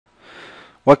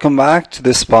Welcome back to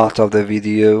this part of the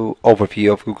video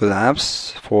overview of Google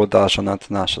Apps for Darshan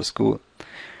International School.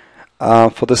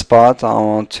 For this part, I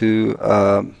want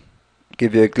to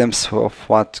give you a glimpse of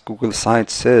what Google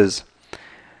Sites is,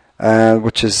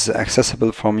 which is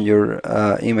accessible from your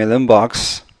email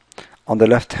inbox on the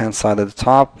left hand side at the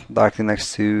top, directly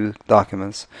next to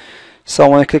Documents. So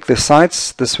when I click the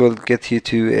Sites, this will get you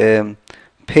to a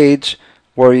page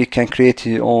where you can create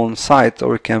your own site,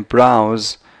 or you can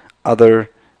browse other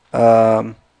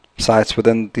sites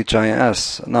within the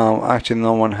GIS. Now, actually,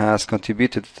 no one has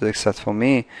contributed to it except for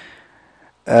me.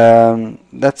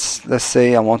 Let's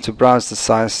say I want to browse the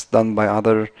sites done by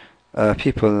other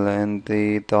people in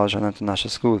the Darshan International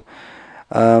School.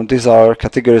 These are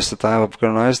categories that I have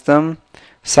organized them.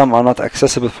 Some are not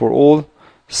accessible for all.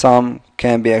 Some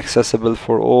can be accessible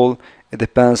for all. It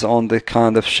depends on the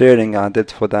kind of sharing I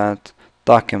did for that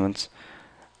document.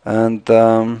 And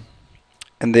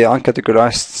in the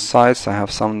uncategorized sites, I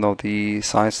have some of the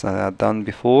sites that I had done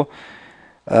before.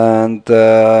 And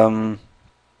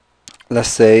let's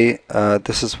say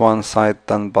this is one site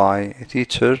done by a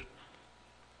teacher.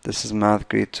 This is Math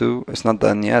Grade 2. It's not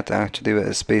done yet, actually, but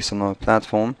it's based on a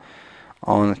platform,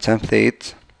 on a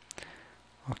template.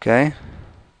 Okay.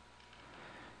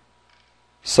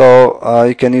 So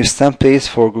you can use templates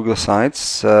for Google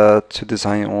Sites to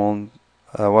design your own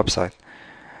website.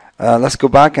 Let's go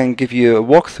back and give you a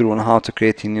walkthrough on how to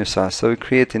create a new site. So we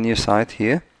create a new site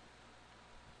here,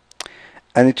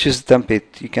 and you choose the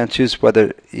template. You can choose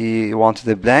whether you wanted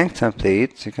a blank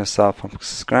template, you can start from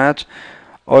scratch,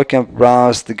 or you can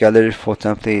browse the gallery for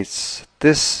templates.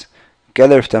 This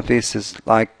gallery of templates is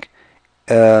like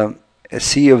a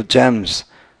sea of gems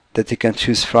that you can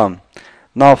choose from.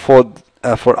 Now for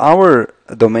our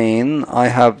domain, I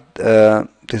have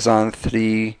designed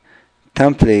 3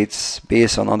 templates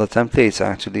based on other templates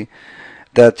actually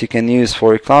that you can use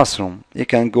for a classroom. You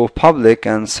can go public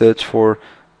and search for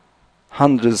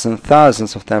hundreds and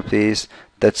thousands of templates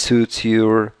that suit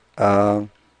your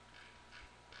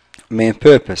main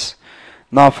purpose.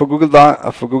 Now for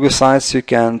Google Sites, you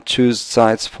can choose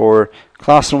sites for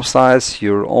classroom sites,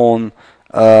 your own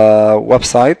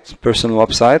website, personal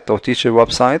website or teacher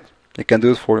website. You can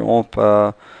do it for your own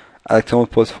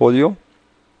electronic portfolio.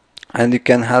 And you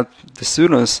can help the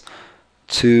students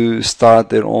to start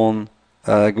their own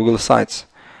Google Sites.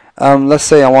 Let's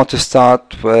say I want to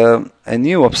start a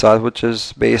new website which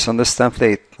is based on this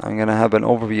template. I'm going to have an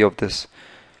overview of this,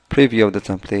 preview of the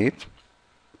template.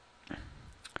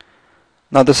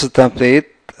 Now this is a template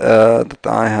that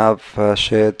I have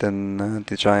shared in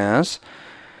the GIS.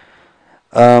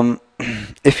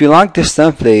 If you like this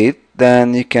template,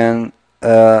 then you can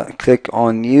click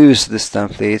on use this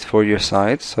template for your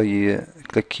site. So you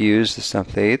click use this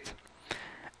template,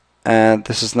 and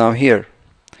this is now here.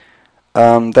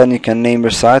 Then you can name your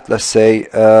site. Let's say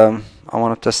I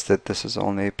want to test it. This is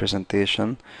only a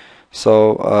presentation,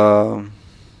 so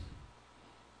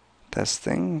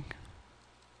testing.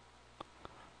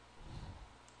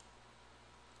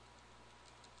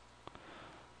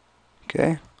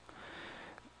 Okay,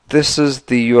 this is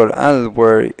the URL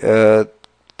where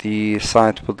the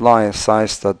site would lie,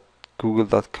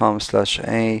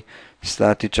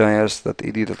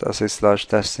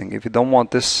 sites.google.com/a/dgis.edu.sa/testing. If you don't want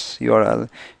this URL,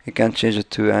 you can change it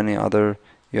to any other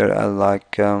URL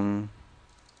like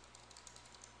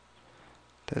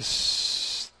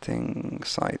testing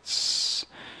sites.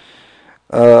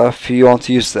 If you want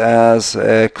to use it as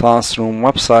a classroom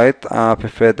website, I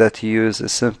prefer that you use a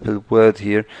simple word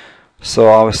here so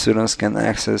our students can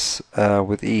access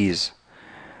with ease.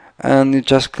 And you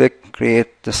just click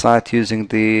create the site using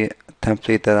the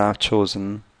template that I've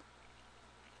chosen.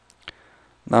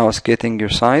 Now it's getting your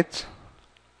site.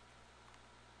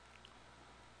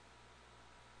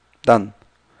 Done.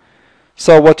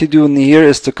 So what you do in here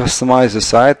is to customize the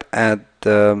site, add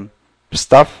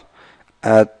stuff,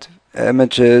 add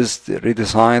images,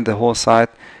 redesign the whole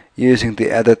site using the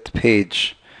edit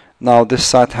page. Now this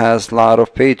site has a lot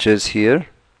of pages here: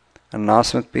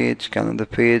 announcement page, calendar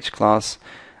page, class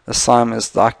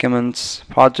assignments, documents,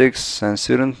 projects, and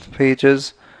student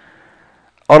pages.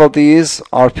 All of these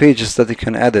are pages that you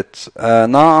can edit.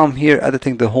 Now I'm here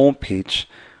editing the home page.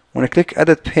 When I click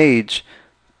edit page,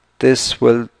 this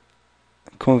will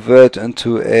convert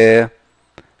into a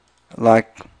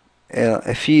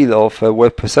feel of a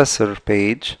web processor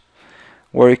page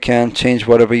where you can change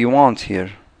whatever you want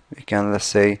here. You can, let's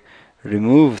say,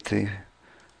 remove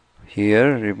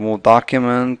remove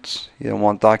document. You don't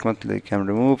want document, you can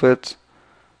remove it.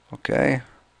 Okay.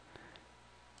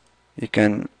 You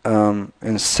can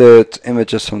insert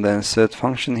images from the insert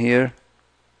function here,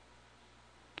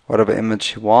 whatever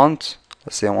image you want.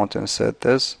 Let's say I want to insert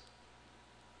this.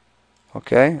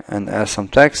 Okay, and add some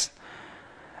text.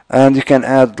 And you can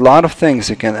add a lot of things.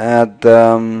 You can add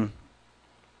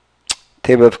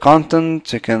table of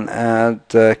content. You can add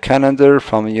calendar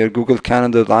from your Google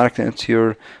Calendar directly into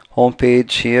your home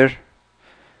page here.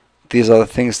 These are the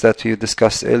things that we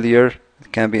discussed earlier.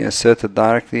 It can be inserted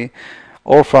directly,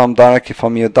 or directly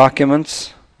from your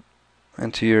documents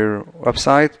into your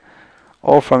website,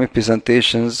 or from your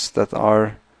presentations that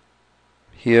are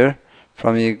here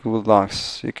from your Google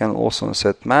Docs. You can also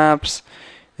insert maps.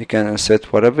 You can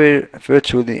insert whatever,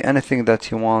 virtually anything that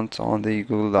you want on the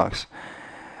Google Docs.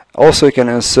 Also, you can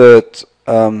insert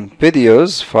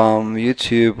videos from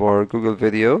YouTube or Google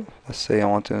Video. Let's say I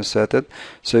want to insert it.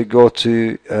 So you go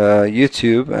to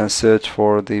YouTube and search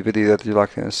for the video that you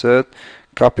like to insert,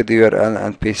 copy the URL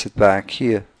and paste it back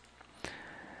here.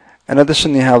 In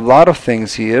addition, you have a lot of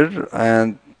things here,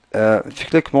 and if you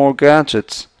click more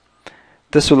gadgets,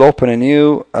 this will open a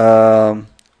new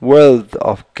world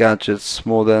of gadgets,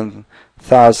 more than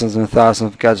thousands and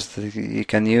thousands of gadgets that you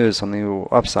can use on your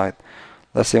website.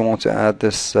 Let's say I want to add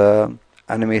this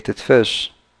animated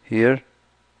fish here,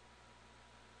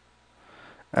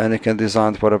 and you can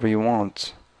design whatever you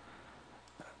want.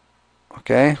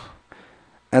 Okay,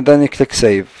 and then you click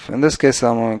save. In this case,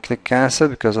 I'm going to click cancel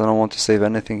because I don't want to save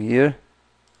anything here.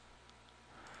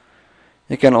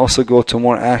 You can also go to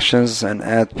more actions and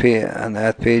add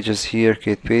pages here,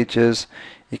 create pages.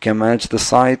 You can manage the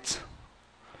site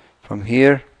from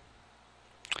here.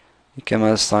 You can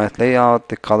manage site layout,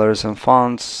 the colors and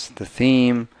fonts, the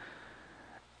theme.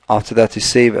 After that, you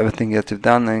save everything that you've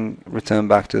done and return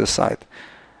back to the site.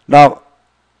 Now,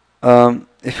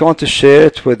 if you want to share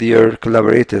it with your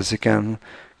collaborators, you can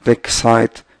click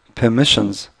Site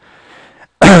Permissions.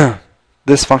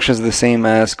 This function is the same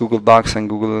as Google Docs and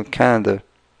Google Calendar.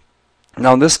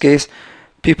 Now, in this case,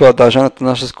 people at Dajan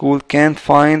International School can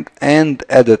find and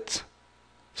edit.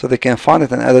 So they can find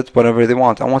it and edit whatever they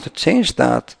want. I want to change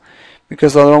that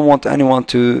because I don't want anyone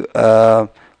to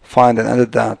find and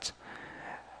edit that.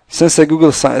 Since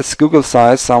it's Google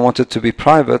Sites, I want it to be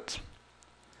private.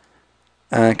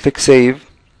 And click Save.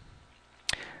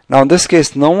 Now in this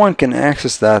case, no one can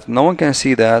access that. No one can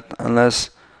see that unless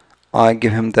I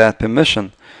give him that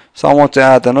permission. So I want to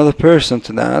add another person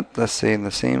to that. Let's say in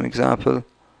the same example,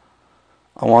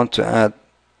 I want to add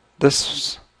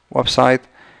this website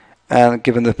and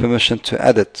give him the permission to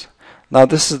edit. Now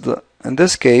this is in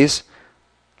this case,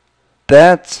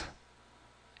 that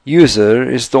user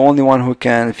is the only one who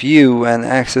can view and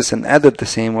access and edit the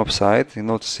same website. You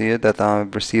notice here that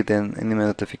I've received an email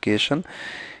notification.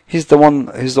 He's the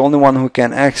only one who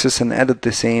can access and edit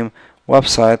the same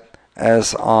website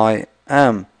as I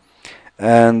am.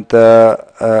 And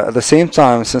at the same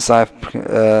time, since I've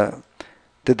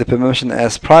did the permission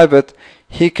as private,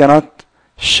 he cannot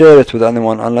share it with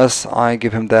anyone unless I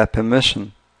give him that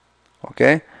permission.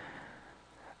 Okay.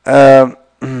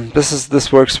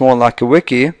 This works more like a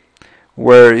wiki,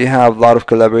 where you have a lot of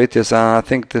collaborators, and I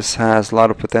think this has a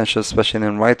lot of potential, especially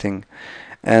in writing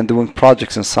and doing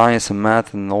projects in science and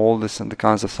math and all this and the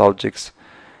kinds of subjects,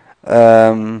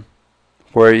 where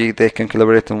they can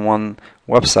collaborate on one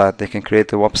website. They can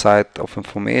create a website of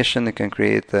information. They can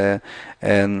create an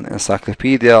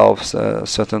encyclopedia of a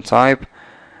certain type,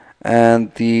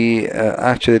 and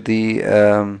actually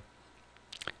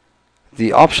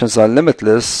the options are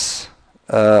limitless,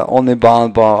 only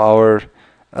bound by our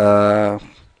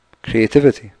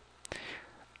creativity.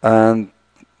 And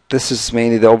this is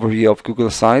mainly the overview of Google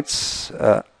Sites.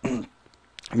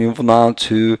 Move now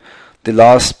to the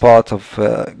last part of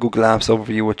Google Apps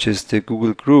overview, which is the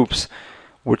Google Groups,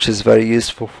 which is very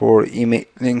useful for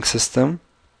emailing system,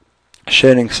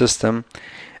 sharing system,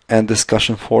 and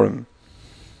discussion forum.